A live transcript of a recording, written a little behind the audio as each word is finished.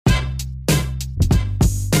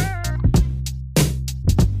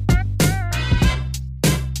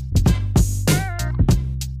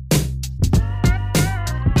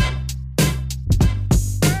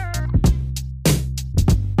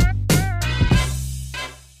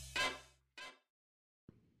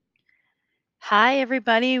Hi,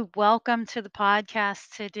 everybody. Welcome to the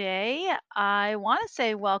podcast today. I want to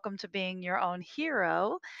say welcome to being your own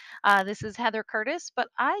hero. This is Heather Curtis, but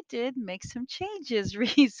I did make some changes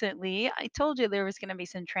recently. I told you there was going to be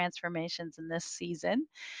some transformations in this season.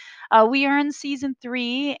 We are in season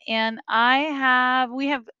three, and we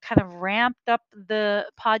have kind of ramped up the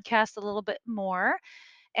podcast a little bit more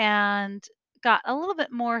and got a little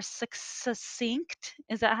bit more succinct.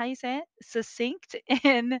 Is that how you say it? Succinct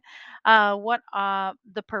in what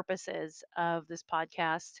the purpose is of this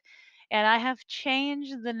podcast. And I have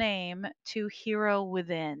changed the name to Hero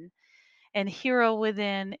Within. And Hero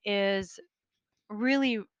Within is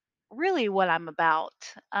really, really what I'm about.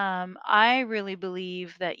 I really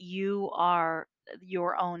believe that you are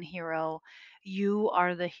your own hero. You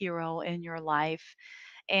are the hero in your life.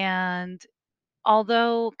 And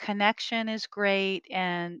although connection is great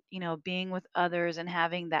and being with others and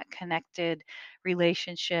having that connected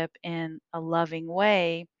relationship in a loving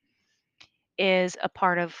way is a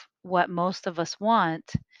part of what most of us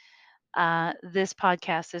want. This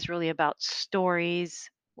podcast is really about stories.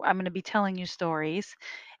 I'm going to be telling you stories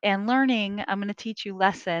and learning. I'm going to teach you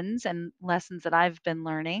lessons and lessons that I've been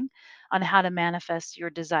learning on how to manifest your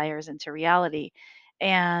desires into reality.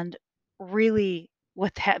 And really,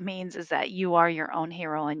 what that means is that you are your own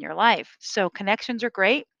hero in your life. So, connections are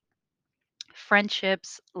great,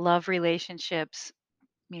 friendships, love relationships,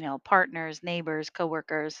 partners, neighbors,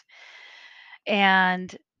 coworkers.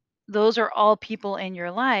 And those are all people in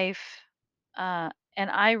your life. Uh, and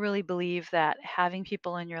I really believe that having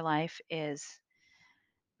people in your life is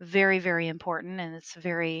very, very important. And it's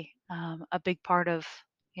very, a big part of,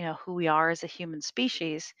 who we are as a human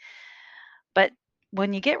species. But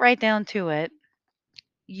when you get right down to it,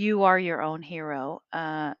 you are your own hero.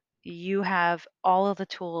 You have all of the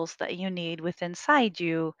tools that you need within inside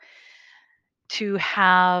you to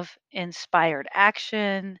have inspired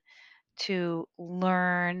action, to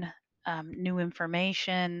learn new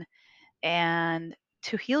information, and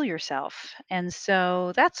to heal yourself. And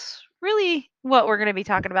so that's really what we're going to be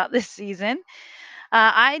talking about this season.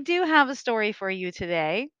 I do have a story for you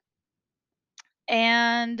today.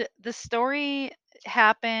 And the story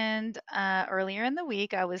happened earlier in the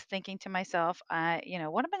week. I was thinking to myself, what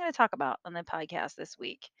am I going to talk about on the podcast this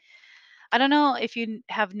week? I don't know if you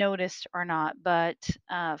have noticed or not, but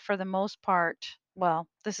for the most part, well,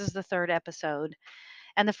 this is the third episode.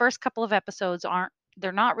 And the first couple of episodes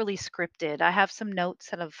they're not really scripted. I have some notes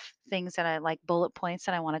of things that I like, bullet points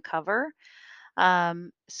that I want to cover.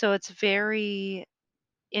 So it's very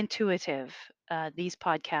intuitive, these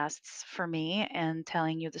podcasts for me and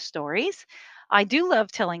telling you the stories. I do love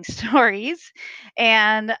telling stories,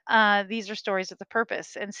 and these are stories with a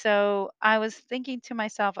purpose. And so I was thinking to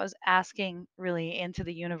myself, I was asking really into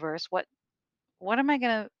the universe, what am I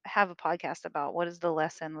going to have a podcast about? What is the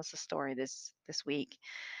lesson? What's the story this week?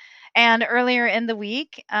 And earlier in the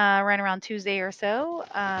week, right around Tuesday or so,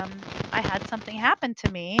 I had something happen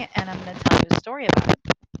to me, and I'm going to tell you a story about it.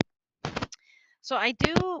 So I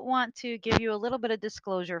do want to give you a little bit of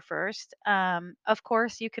disclosure first. Of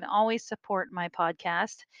course, you can always support my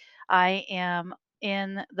podcast. I am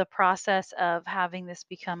in the process of having this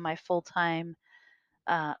become my full time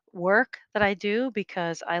work that I do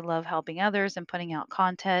because I love helping others and putting out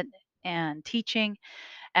content and teaching.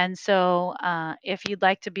 And so, if you'd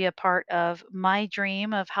like to be a part of my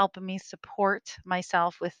dream of helping me support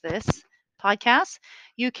myself with this podcast,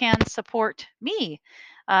 you can support me.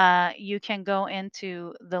 You can go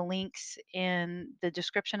into the links in the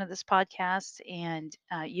description of this podcast and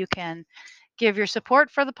you can give your support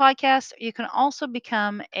for the podcast. You can also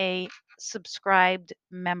become a subscribed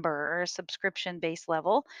member or a subscription based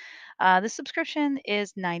level. The subscription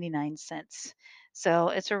is 99 cents. So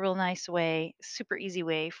it's a real nice way, super easy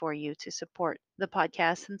way for you to support the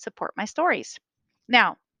podcast and support my stories.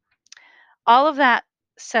 Now, all of that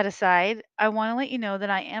set aside, I want to let you know that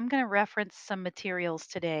I am going to reference some materials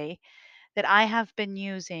today that I have been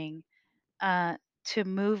using uh, to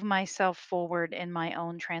move myself forward in my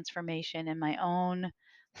own transformation and my own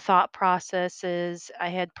thought processes. I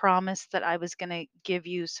had promised that I was going to give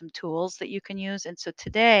you some tools that you can use. And so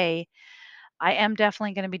today, I am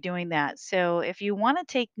definitely going to be doing that. So if you want to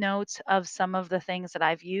take notes of some of the things that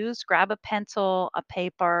I've used, grab a pencil, a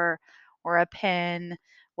paper, or a pen,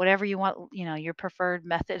 whatever you want, your preferred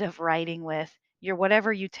method of writing with, your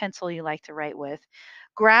whatever utensil you like to write with.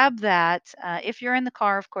 Grab that. If you're in the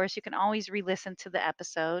car, of course, you can always re listen to the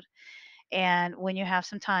episode and when you have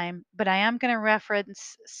some time. But I am going to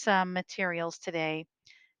reference some materials today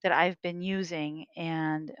that I've been using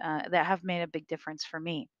and that have made a big difference for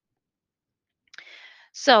me.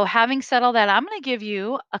 So, having said all that, I'm going to give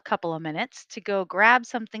you a couple of minutes to go grab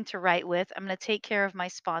something to write with. I'm going to take care of my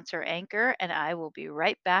sponsor, Anchor, and I will be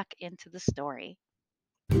right back into the story.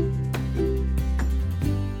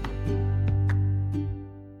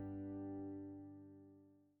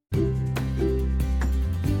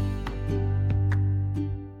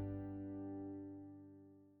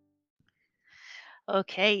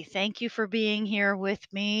 Okay, thank you for being here with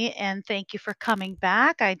me and thank you for coming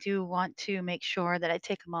back. I do want to make sure that I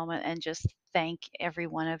take a moment and just thank every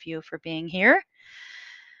one of you for being here.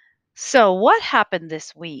 So, what happened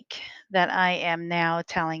this week that I am now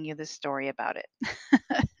telling you the story about it?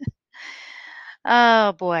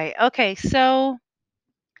 Oh boy. Okay, so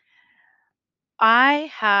I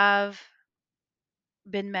have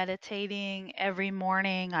been meditating every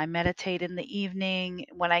morning. I meditate in the evening.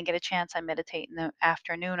 When I get a chance, I meditate in the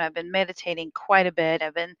afternoon. I've been meditating quite a bit.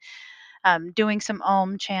 I've been doing some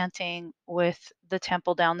Om chanting with the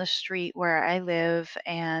temple down the street where I live.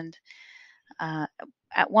 And uh,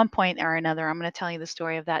 at one point or another, I'm going to tell you the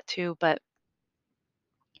story of that too. But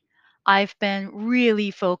I've been really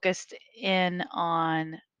focused in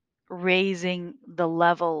on raising the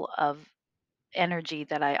level of energy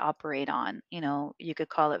that I operate on. You could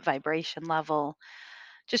call it vibration level,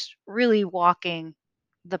 just really walking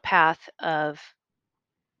the path of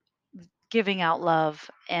giving out love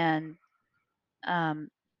and um,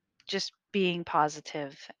 just being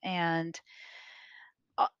positive. And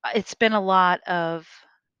it's been a lot of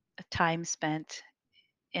time spent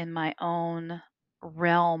in my own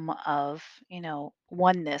realm of,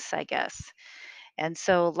 oneness, I guess. And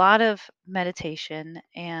so a lot of meditation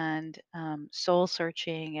and soul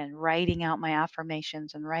searching and writing out my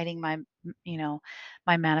affirmations and writing my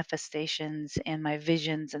manifestations and my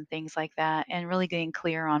visions and things like that, and really getting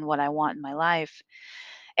clear on what I want in my life.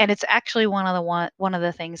 And it's actually one of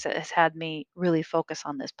the things that has had me really focus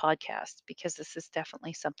on this podcast, because this is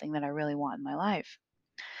definitely something that I really want in my life.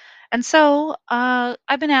 And so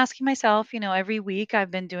I've been asking myself, every week I've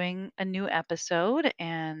been doing a new episode,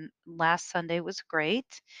 and last Sunday was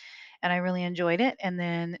great and I really enjoyed it. And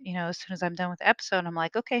then, as soon as I'm done with the episode, I'm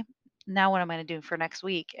like, okay, now what am I going to do for next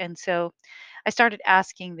week? And so I started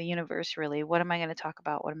asking the universe, really, what am I going to talk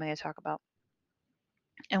about? What am I going to talk about?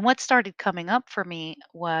 And what started coming up for me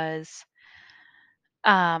was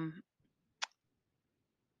um,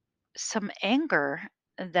 some anger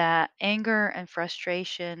and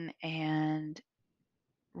frustration and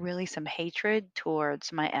really some hatred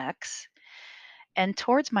towards my ex and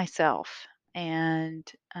towards myself. And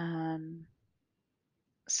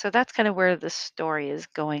so that's kind of where the story is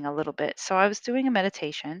going a little bit. So I was doing a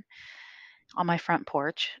meditation on my front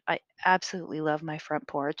porch. I absolutely love my front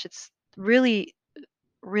porch. It's really,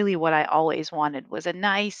 really what I always wanted, was a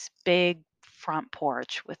nice big front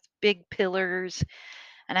porch with big pillars.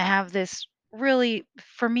 And I have this really,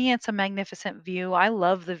 for me, it's a magnificent view. I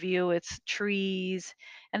love the view. It's trees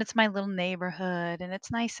and it's my little neighborhood and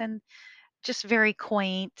it's nice and just very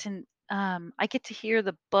quaint. And I get to hear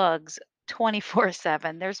the bugs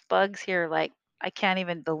 24/7. There's bugs here, like, I can't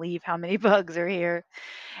even believe how many bugs are here.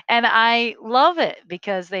 And I love it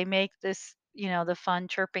because they make this, the fun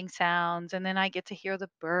chirping sounds. And then I get to hear the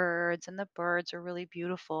birds, and the birds are really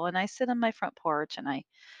beautiful. And I sit on my front porch and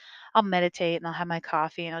I'll meditate and I'll have my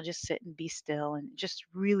coffee and I'll just sit and be still and just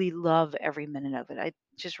really love every minute of it. I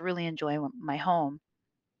just really enjoy my home.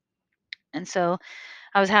 And so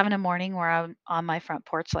I was having a morning where I'm on my front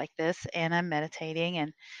porch like this and I'm meditating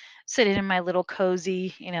and sitting in my little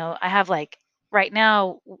cozy, I have like, right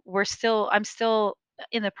now I'm still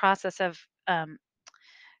in the process of um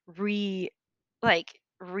re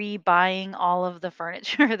rebuying all of the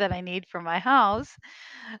furniture that I need for my house.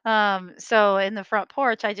 So in the front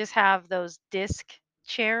porch I just have those disc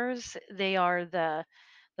chairs. They are the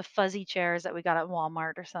fuzzy chairs that we got at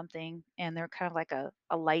Walmart or something, and they're kind of like a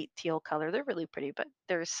light teal color. They're really pretty, but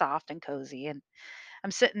they're soft and cozy. And I'm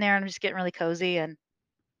sitting there and I'm just getting really cozy and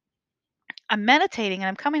I'm meditating and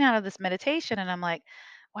I'm coming out of this meditation and I'm like,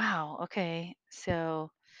 wow, okay, so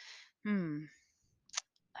hmm,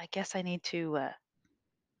 I guess I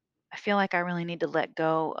feel like I really need to let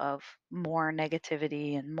go of more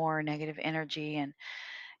negativity and more negative energy. And,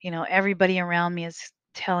 everybody around me is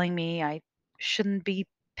telling me I shouldn't be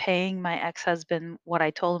paying my ex-husband what I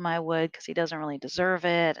told him I would because he doesn't really deserve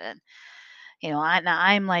it. And,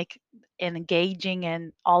 I'm like engaging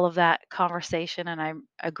in all of that conversation and I'm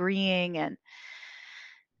agreeing. And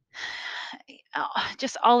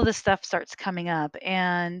just all of this stuff starts coming up.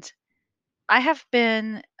 And I have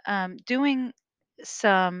been doing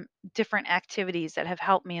some different activities that have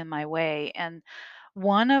helped me in my way. And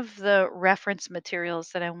one of the reference materials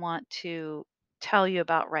that I want to tell you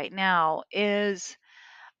about right now is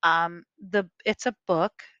the it's a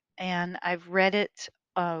book, and I've read it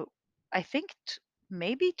I think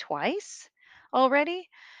maybe twice already.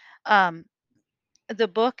 Um, the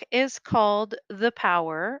book is called The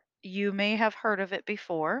Power. You may have heard of it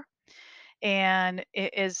before, and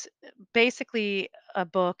it is basically a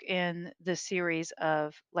book in the series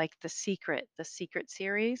of like the Secret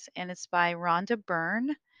series, and it's by Rhonda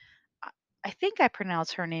Byrne. I I think I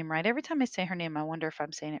pronounce her name right. Every time I say her name, I wonder if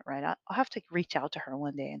I'm saying it right. I'll have to reach out to her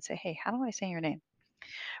one day and say, "Hey, how do I say your name?"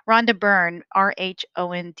 Rhonda Byrne,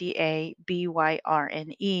 RhondaByrne,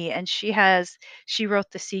 and she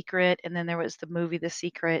wrote The Secret, and then there was the movie The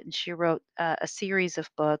Secret, and she wrote a series of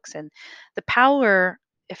books. And The Power,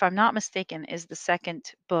 if I'm not mistaken, is the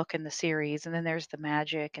second book in the series, and then there's The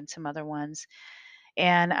Magic and some other ones.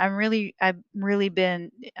 And I've really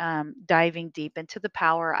been diving deep into The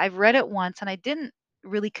Power. I've read it once, and I didn't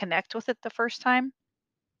really connect with it the first time.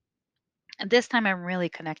 And this time I'm really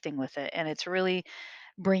connecting with it, and it's really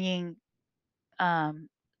bringing um,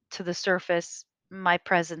 to the surface my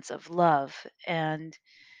presence of love, and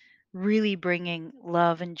really bringing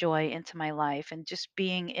love and joy into my life and just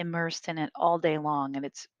being immersed in it all day long. And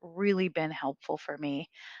it's really been helpful for me.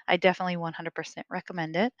 I definitely 100%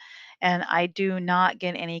 recommend it. And I do not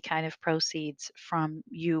get any kind of proceeds from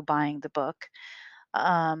you buying the book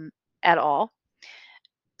um, at all.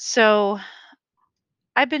 So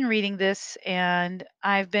I've been reading this, and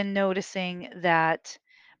I've been noticing that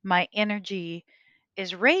my energy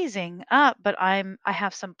is raising up, but I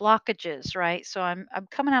have some blockages, right? So I'm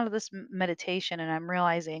coming out of this meditation, and I'm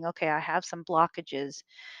realizing, okay, I have some blockages,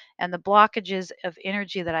 and the blockages of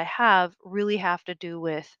energy that I have really have to do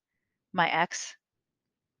with my ex,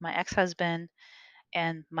 my ex-husband,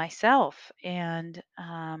 and myself. And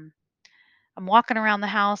I'm walking around the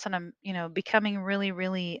house, and I'm, becoming really,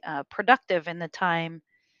 really productive in the time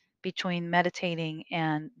between meditating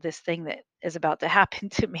and this thing that is about to happen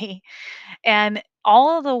to me. And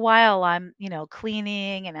all the while I'm,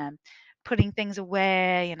 cleaning, and I'm putting things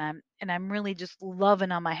away, and I'm really just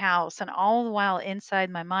loving on my house. And all the while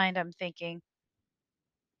inside my mind I'm thinking,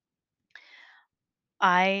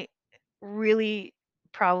 I really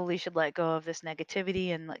probably should let go of this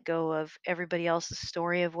negativity and let go of everybody else's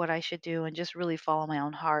story of what I should do, and just really follow my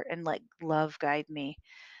own heart and let love guide me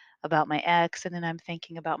about my ex. And then I'm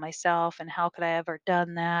thinking about myself, and how could I ever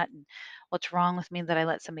done that, and what's wrong with me that I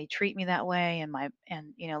let somebody treat me that way, and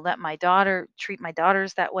let my daughter treat my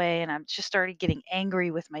daughters that way. And I'm just started getting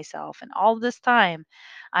angry with myself. And all this time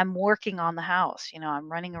I'm working on the house,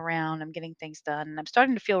 I'm running around, I'm getting things done, and I'm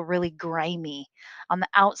starting to feel really grimy on the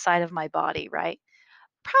outside of my body, right?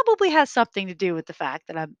 Probably has something to do with the fact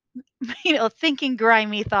that I'm, thinking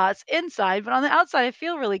grimy thoughts inside, but on the outside, I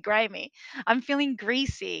feel really grimy. I'm feeling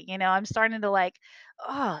greasy, I'm starting to like,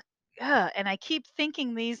 oh, and I keep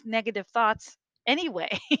thinking these negative thoughts anyway,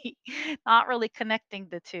 not really connecting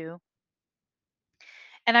the two.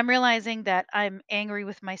 And I'm realizing that I'm angry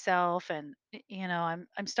with myself, and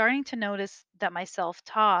I'm starting to notice that my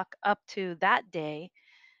self-talk up to that day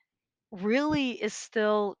really is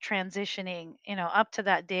still transitioning, up to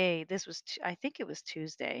that day. This was, I think it was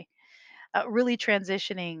Tuesday, really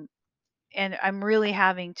transitioning. And I'm really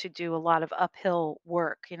having to do a lot of uphill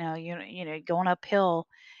work, going uphill.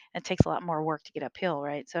 It takes a lot more work to get uphill,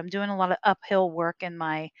 right? So I'm doing a lot of uphill work in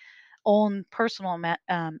my own personal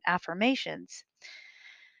affirmations.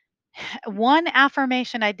 One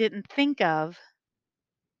affirmation I didn't think of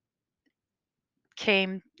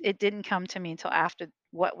it didn't come to me until after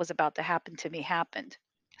what was about to happen to me happened.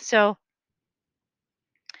 So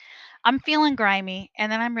I'm feeling grimy,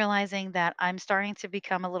 and then I'm realizing that I'm starting to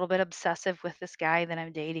become a little bit obsessive with this guy that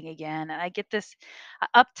I'm dating again. And I get this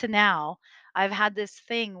up to now, I've had this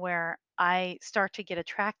thing where I start to get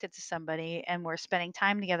attracted to somebody, and we're spending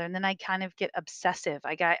time together, and then I kind of get obsessive.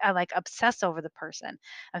 I like obsess over the person.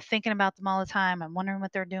 I'm thinking about them all the time. I'm wondering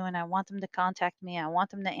what they're doing. I want them to contact me. I want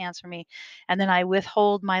them to answer me. And then I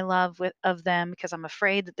withhold my love of them because I'm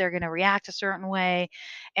afraid that they're going to react a certain way.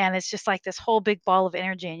 And it's just like this whole big ball of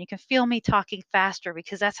energy, and you can feel me talking faster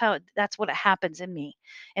because that's what it happens in me.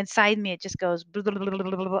 Inside me it just goes blah, blah, blah, blah,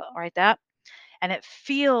 blah, blah, right, that. And it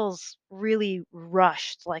feels really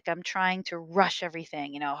rushed, like I'm trying to rush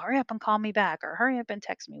everything, hurry up and call me back, or hurry up and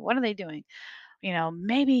text me. What are they doing?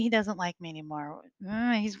 Maybe he doesn't like me anymore.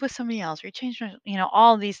 He's with somebody else, or he changed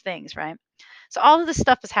all of these things, right? So all of this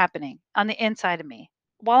stuff is happening on the inside of me,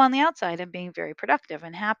 while on the outside I'm being very productive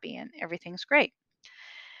and happy, and everything's great.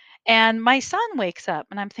 And my son wakes up,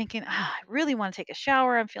 and I'm thinking, I really want to take a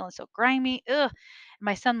shower. I'm feeling so grimy. Ugh. And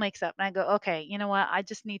my son wakes up, and I go, okay, you know what? I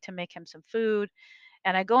just need to make him some food.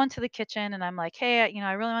 And I go into the kitchen and I'm like, "Hey,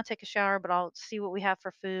 I really want to take a shower, but I'll see what we have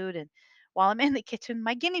for food." And while I'm in the kitchen,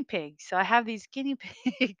 my guinea pigs. So I have these guinea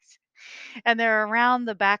pigs and they're around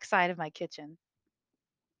the back side of my kitchen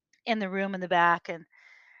in the room in the back, and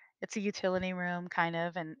it's a utility room kind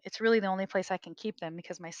of, and it's really the only place I can keep them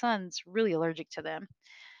because my son's really allergic to them.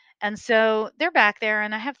 And so they're back there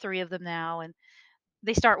and I have 3 of them now, and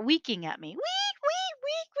they start weeking at me. Week, week,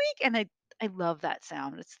 week, week, and I love that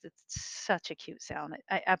sound. It's such a cute sound.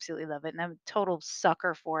 I absolutely love it, and I'm a total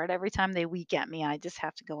sucker for it. Every time they week at me, I just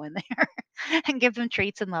have to go in there and give them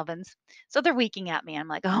treats and lovin's. So they're weeking at me. I'm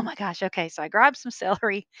like, oh my gosh, okay. So I grab some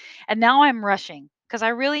celery, and now I'm rushing because I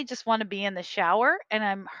really just want to be in the shower, and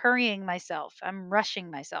I'm hurrying myself. I'm rushing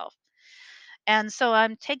myself. And so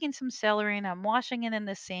I'm taking some celery and I'm washing it in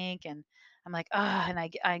the sink, and I'm like, ah, and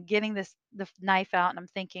I'm getting knife out and I'm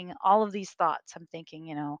thinking all of these thoughts. I'm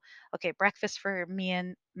thinking, okay, breakfast for me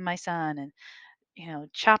and my son, and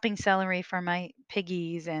chopping celery for my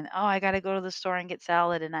piggies, and oh, I got to go to the store and get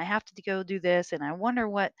salad, and I have to go do this, and I wonder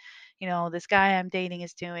what, this guy I'm dating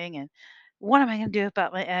is doing, and what am I going to do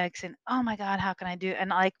about my ex? And oh my God, how can I do? And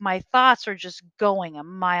like my thoughts are just going a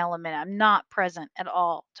mile a minute. I'm not present at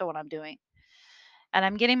all to what I'm doing. And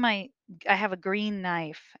I have a green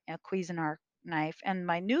knife, a Cuisinart knife, and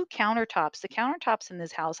my new countertops, the countertops in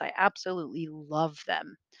this house, I absolutely love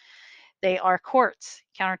them. They are quartz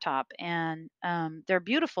countertop, and they're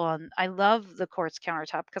beautiful. And I love the quartz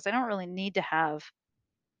countertop because I don't really need to have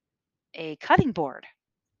a cutting board.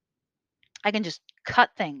 I can just cut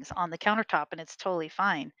things on the countertop and it's totally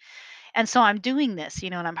fine. And so I'm doing this,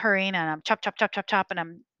 and I'm hurrying and I'm chop, chop, chop, chop, chop, and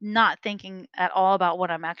I'm not thinking at all about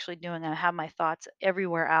what I'm actually doing. I have my thoughts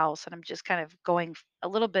everywhere else, and I'm just kind of going a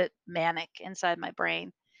little bit manic inside my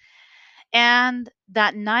brain. And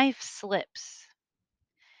that knife slips.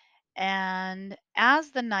 And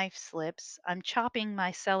as the knife slips, I'm chopping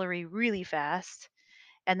my celery really fast,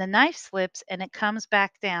 and the knife slips and it comes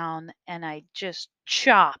back down, and I just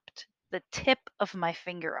chopped the tip of my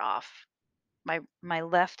finger off. My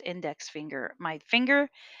left index finger, my finger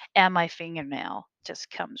and my fingernail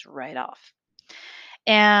just comes right off.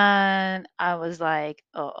 And I was like,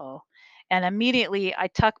 "Uh-oh." And immediately I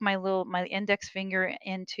tuck my index finger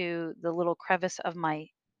into the little crevice of my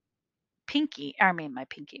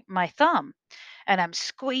thumb, and I'm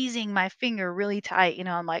squeezing my finger really tight,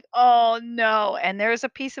 I'm like, "Oh no." And there's a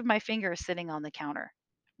piece of my finger sitting on the counter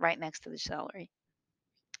right next to the celery.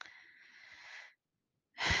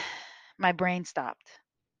 My brain stopped,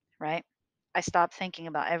 right? I stopped thinking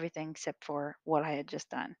about everything except for what I had just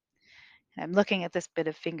done. And I'm looking at this bit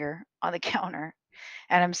of finger on the counter,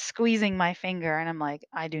 and I'm squeezing my finger, and I'm like,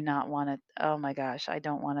 I do not want to. Oh my gosh, I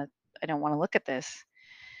don't want to look at this.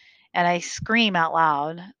 And I scream out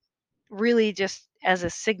loud, really just as a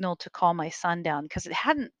signal to calm my son down because it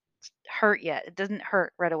hadn't hurt yet. It doesn't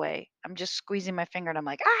hurt right away. I'm just squeezing my finger and I'm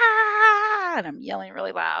like, ah, and I'm yelling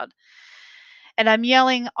really loud. And I'm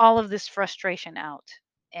yelling all of this frustration out.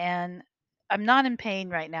 And I'm not in pain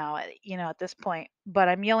right now, at this point, but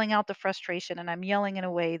I'm yelling out the frustration, and I'm yelling in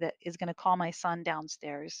a way that is going to call my son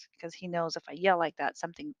downstairs because he knows if I yell like that,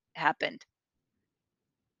 something happened.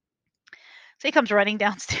 So he comes running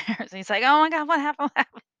downstairs and he's like, "Oh my God, what happened? What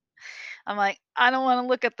happened?" I'm like, "I don't want to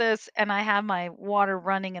look at this." And I have my water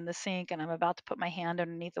running in the sink and I'm about to put my hand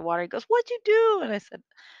underneath the water. He goes, "What'd you do?" And I said,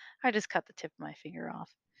 "I just cut the tip of my finger off."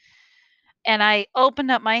 And I opened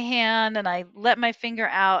up my hand and I let my finger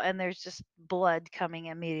out, and there's just blood coming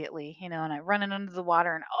immediately, and I run it under the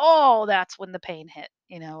water, and oh, that's when the pain hit.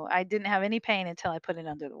 I didn't have any pain until I put it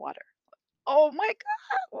under the water. Oh my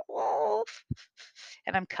God. Oh.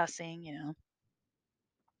 And I'm cussing,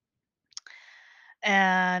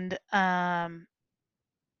 and I'm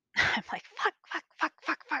like, fuck, fuck, fuck,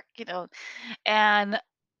 fuck, fuck, and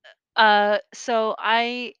so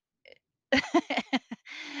I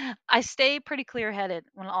stay pretty clear-headed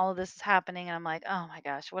when all of this is happening, and I'm like, "Oh my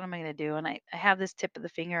gosh, what am I gonna do?" And I have this tip of the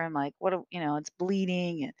finger. I'm like, It's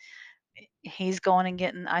bleeding, and he's going and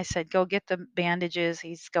getting. I said, "Go get the bandages."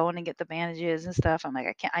 He's going and get the bandages and stuff. I'm like,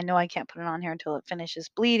 "I can't. I know I can't put it on here until it finishes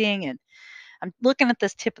bleeding." And I'm looking at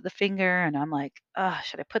this tip of the finger, and I'm like,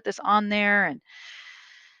 should I put this on there?" And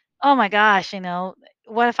oh my gosh,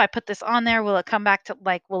 what if I put this on there? Will it come back to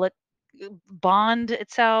like, will it bond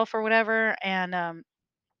itself or whatever? And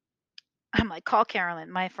I'm like, call Carolyn,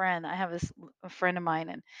 my friend. I have a friend of mine,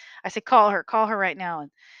 and I said, call her right now.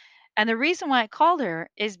 And the reason why I called her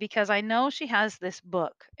is because I know she has this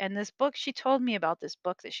book, and this book, she told me about this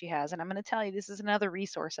book that she has, and I'm going to tell you, this is another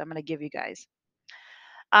resource I'm going to give you guys.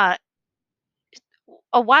 Uh,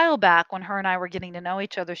 a while back when her and I were getting to know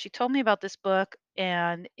each other, she told me about this book.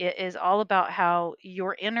 And it is all about how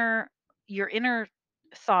your inner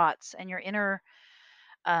thoughts and your inner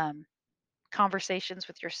um, conversations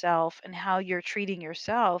with yourself and how you're treating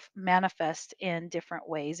yourself manifest in different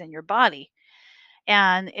ways in your body.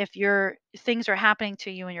 And if your things are happening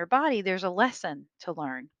to you in your body, there's a lesson to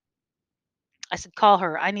learn. I said, call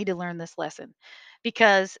her. I need to learn this lesson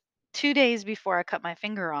because 2 days before I cut my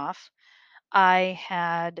finger off, I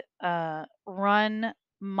had run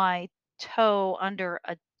my toe under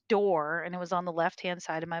a door and it was on the left hand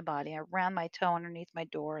side of my body. I ran my toe underneath my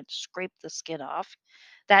door and scraped the skin off.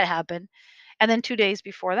 That happened. And then 2 days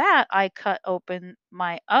before that, I cut open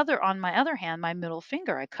on my other hand, my middle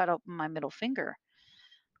finger. I cut open my middle finger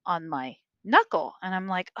on my knuckle. And I'm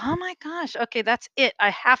like, oh my gosh, okay, that's it. I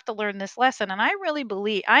have to learn this lesson. And I really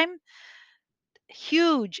believe I'm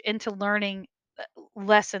huge into learning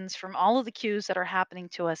lessons from all of the cues that are happening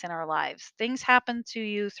to us in our lives. Things happen to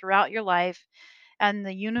you throughout your life, and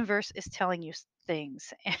the universe is telling you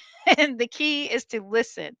things. And the key is to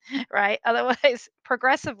listen, right? Otherwise,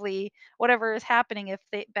 progressively, whatever is happening, if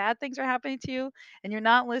bad things are happening to you and you're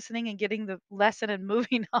not listening and getting the lesson and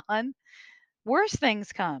moving on, worse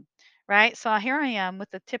things come. Right. So here I am with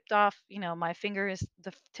the tipped off, my finger is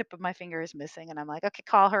tip of my finger is missing. And I'm like, okay,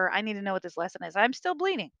 call her. I need to know what this lesson is. I'm still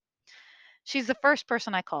bleeding. She's the first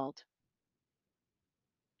person I called.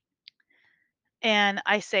 And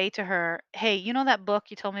I say to her, "Hey, you know that book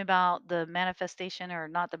you told me about, the manifestation or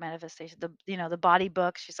not the manifestation, the body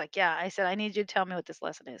book?" She's like, "Yeah." I said, "I need you to tell me what this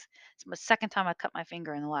lesson is." It's my second time I cut my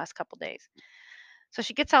finger in the last couple days. So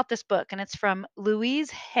she gets out this book and it's from Louise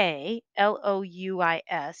Hay, Louis,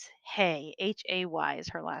 Hay, Hay is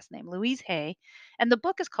her last name, Louise Hay. And the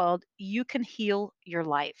book is called You Can Heal Your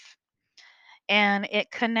Life. And it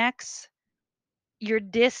connects your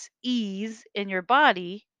dis-ease in your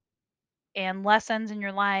body and lessons in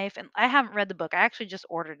your life. And I haven't read the book. I actually just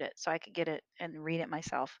ordered it so I could get it and read it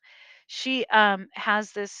myself. She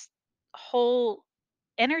has this whole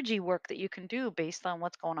energy work that you can do based on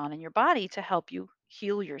what's going on in your body to help you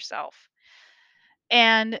heal yourself.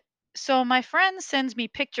 And so my friend sends me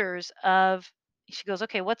pictures of, she goes,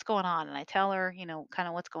 "Okay, what's going on?" And I tell her, kind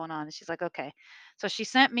of what's going on. And she's like, "Okay." So she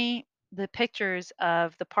sent me the pictures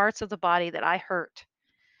of the parts of the body that I hurt.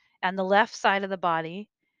 And the left side of the body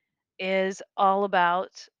is all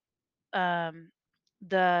about um,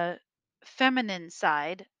 the feminine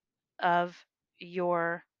side of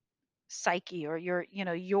your psyche, or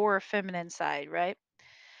your feminine side, right?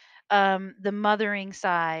 The mothering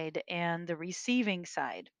side and the receiving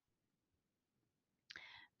side.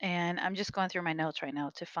 And I'm just going through my notes right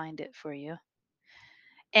now to find it for you.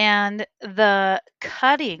 And the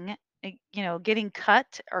cutting, getting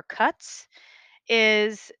cut or cuts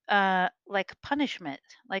is like punishment,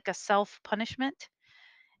 like a self punishment.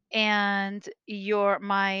 And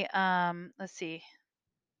let's see,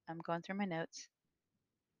 I'm going through my notes.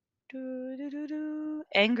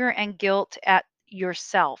 Anger and guilt at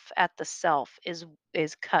yourself, at the self, is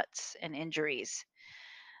cuts and injuries.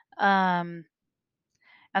 Um,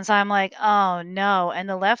 and so I'm like, oh no. And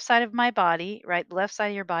the left side of my body, right, the left side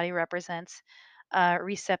of your body represents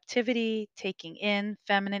receptivity, taking in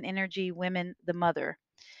feminine energy, women, the mother.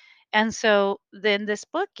 And so then this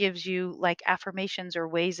book gives you like affirmations or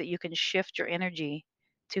ways that you can shift your energy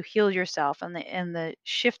to heal yourself. And the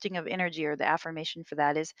shifting of energy, or the affirmation for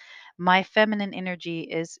that, is my feminine energy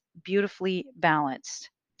is beautifully balanced.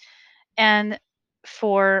 And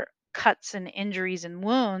for cuts and injuries and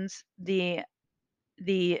wounds, the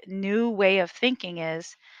new way of thinking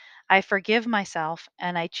is I forgive myself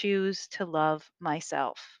and I choose to love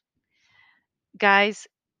myself. Guys,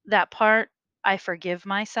 that part, I forgive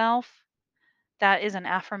myself, that is an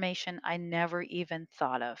affirmation I never even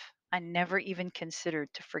thought of. I never even considered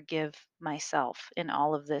to forgive myself in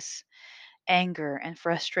all of this anger and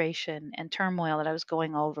frustration and turmoil that I was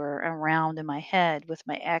going over around in my head with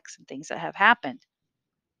my ex and things that have happened.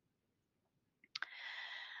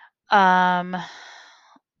 Um,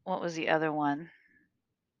 what was the other one?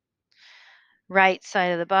 Right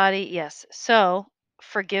side of the body. Yes. So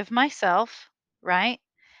forgive myself, right?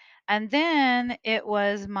 And then it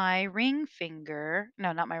was my ring finger.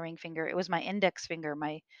 No, not my ring finger. It was my index finger,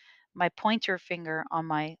 my pointer finger on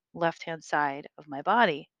my left-hand side of my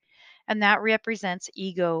body. And that represents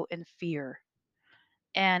ego and fear.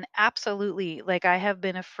 And absolutely, like I have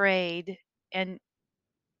been afraid and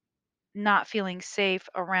not feeling safe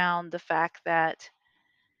around the fact that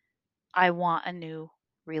I want a new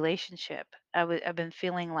relationship. I've been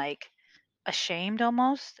feeling like ashamed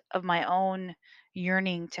almost of my own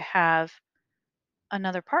yearning to have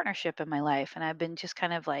another partnership in my life. And I've been just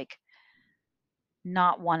kind of like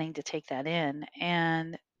not wanting to take that in.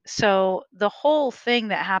 And so the whole thing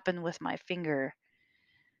that happened with my finger,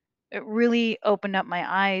 it really opened up my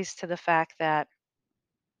eyes to the fact that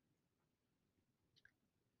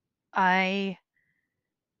I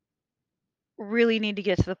really need to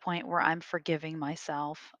get to the point where I'm forgiving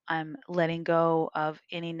myself. I'm letting go of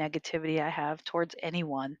any negativity I have towards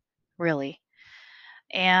anyone, really.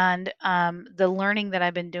 And the learning that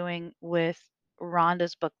I've been doing with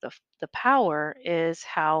Rhonda's book, the Power, is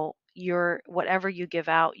how your whatever you give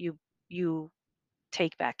out, you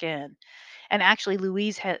take back in. And actually,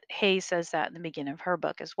 Louise Hay says that in the beginning of her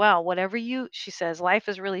book as well. Whatever you, she says, life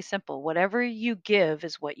is really simple. Whatever you give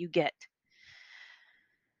is what you get.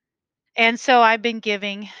 And so I've been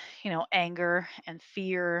giving, anger and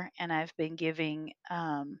fear, and I've been giving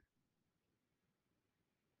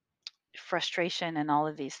frustration and all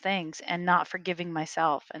of these things, and not forgiving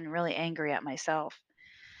myself and really angry at myself.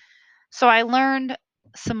 So I learned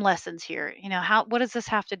some lessons here. What does this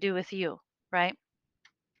have to do with you, right?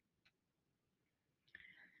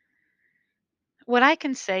 What I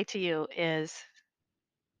can say to you is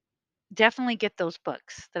definitely get those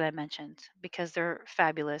books that I mentioned because they're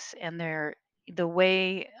fabulous, and the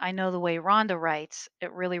way Rhonda writes,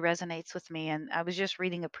 it really resonates with me. And I was just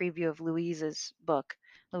reading a preview of Louise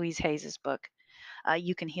Hayes's book,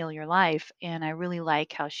 You Can Heal Your Life, and I really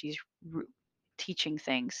like how she's r- teaching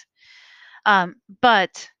things.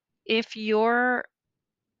 But if learn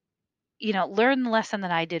the lesson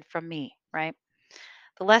that I did from me, right?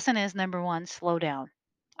 The lesson is number one, slow down.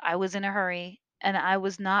 I was in a hurry and I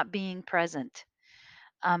was not being present.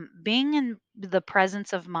 Being in the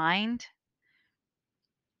presence of mind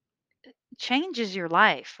changes your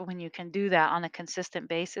life when you can do that on a consistent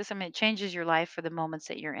basis. I mean, it changes your life for the moments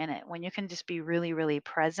that you're in it. When you can just be really, really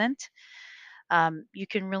present, you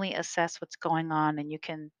can really assess what's going on and you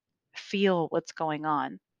can feel what's going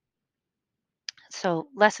on. So,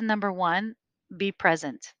 lesson number one, be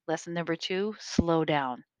present. Lesson number two, slow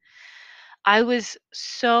down. I was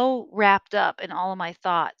so wrapped up in all of my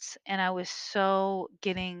thoughts, and I was so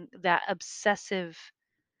getting that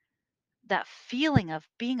feeling of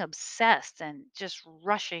being obsessed and just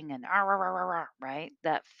rushing and "Ah, rah, rah, rah, rah," right?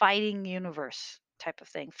 That fighting universe type of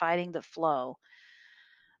thing, fighting the flow.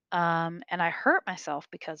 And I hurt myself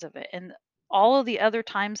because of it. And all of the other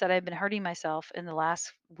times that I've been hurting myself in the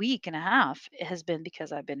last week and a half, it has been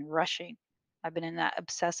because I've been rushing. I've been in that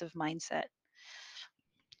obsessive mindset.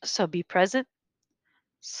 So be present,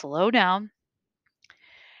 slow down,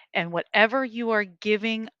 and whatever you are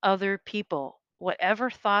giving other people, whatever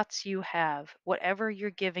thoughts you have, whatever you're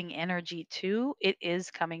giving energy to, it is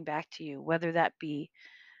coming back to you, whether that be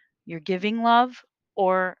you're giving love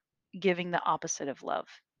or giving the opposite of love.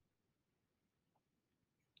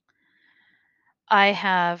 I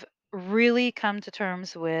have really come to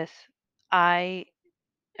terms with I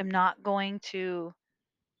am not going to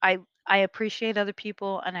I appreciate other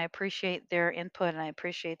people and I appreciate their input and I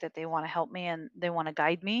appreciate that they want to help me and they want to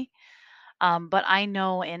guide me. But I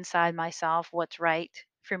know inside myself what's right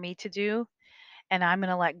for me to do, and I'm going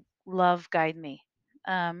to let love guide me.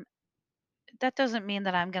 Um, that doesn't mean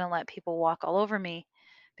that I'm going to let people walk all over me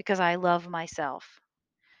because I love myself.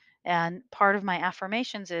 And part of my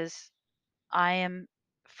affirmations is I am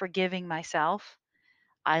forgiving myself.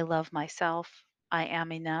 I love myself. I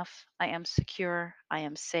am enough. I am secure. I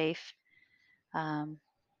am safe. Um,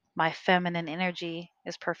 my feminine energy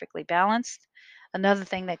is perfectly balanced. Another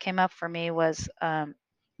thing that came up for me was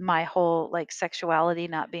my whole like sexuality,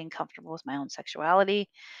 not being comfortable with my own sexuality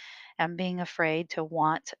and being afraid to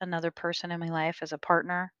want another person in my life as a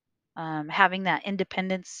partner. Having that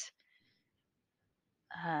independence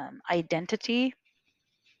identity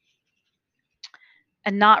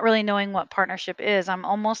and not really knowing what partnership is. I'm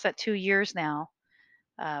almost at 2 years now.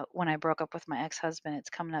 When I broke up with my ex-husband,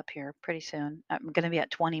 it's coming up here pretty soon. I'm going to be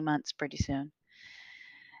at 20 months pretty soon.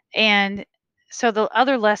 And so the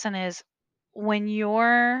other lesson is when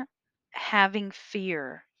you're having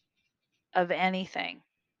fear of anything,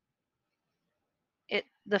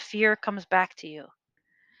 the fear comes back to you.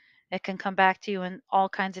 It can come back to you in all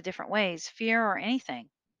kinds of different ways. Fear or anything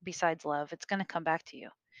besides love, it's going to come back to you.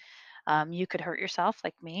 You could hurt yourself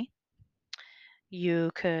like me.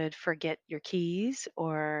 You could forget your keys,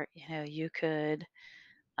 or you could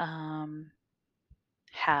um,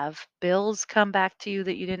 have bills come back to you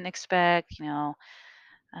that you didn't expect.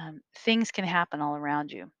 Things can happen all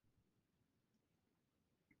around you.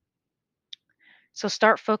 So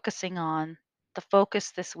start focusing on the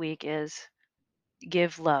focus this week is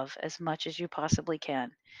give love as much as you possibly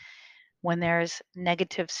can. When there's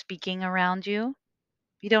negative speaking around you,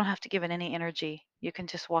 you don't have to give it any energy. You can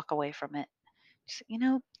just walk away from it. Just,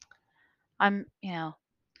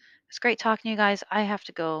 it's great talking to you guys. I have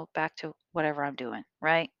to go back to whatever I'm doing,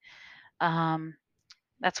 right? Um,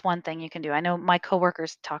 that's one thing you can do. I know my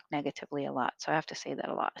coworkers talk negatively a lot, so I have to say that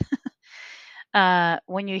a lot.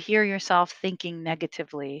 When you hear yourself thinking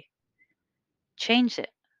negatively, change it.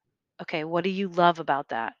 Okay, what do you love about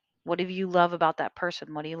that? What do you love about that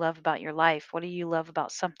person? What do you love about your life? What do you love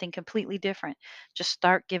about something completely different? Just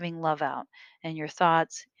start giving love out in your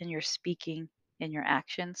thoughts, in your speaking, in your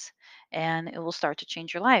actions, and it will start to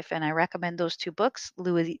change your life. And I recommend those two books,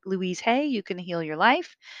 Louise Hay, You Can Heal Your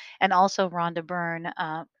Life, and also Rhonda Byrne,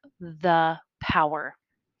 The Power.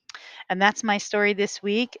 And that's my story this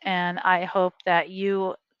week. And I hope that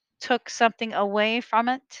you took something away from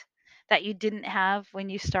it that you didn't have when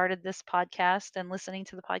you started this podcast and listening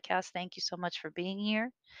to the podcast. Thank you so much for being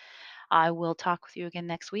here. I will talk with you again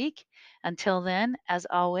next week. Until then, as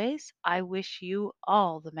always, I wish you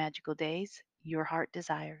all the magical days your heart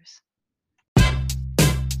desires.